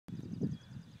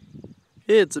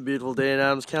It's a beautiful day in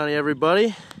Adams County, everybody.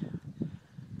 I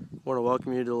want to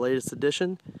welcome you to the latest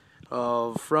edition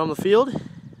of From the Field,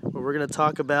 where we're going to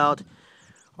talk about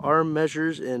our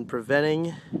measures in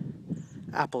preventing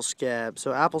apple scab.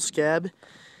 So apple scab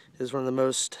is one of the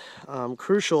most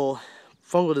crucial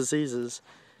fungal diseases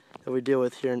that we deal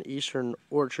with here in eastern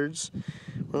orchards.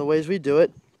 One of the ways we do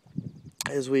it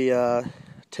is we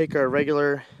take our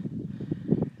regular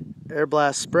air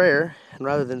blast sprayer, and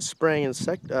rather than spraying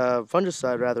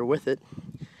fungicide with it,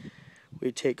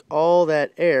 we take all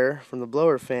that air from the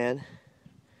blower fan,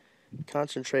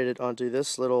 concentrate it onto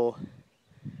this little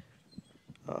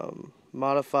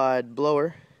modified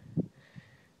blower,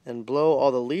 and blow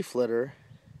all the leaf litter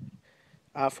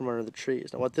out from under the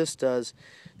trees. Now what this does,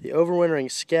 the overwintering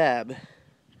scab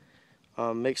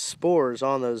makes spores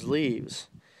on those leaves,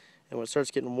 and when it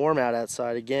starts getting warm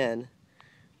outside again,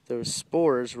 those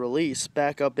spores release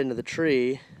back up into the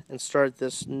tree and start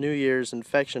this New Year's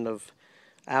infection of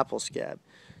apple scab.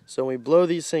 So when we blow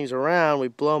these things around, we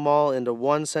blow them all into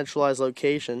one centralized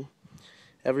location,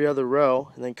 every other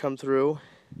row, and then come through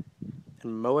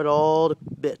and mow it all to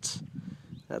bits.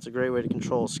 That's a great way to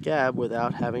control scab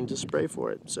without having to spray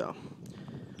for it. So,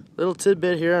 little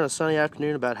tidbit here on a sunny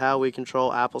afternoon about how we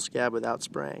control apple scab without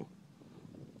spraying.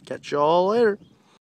 Catch y'all later.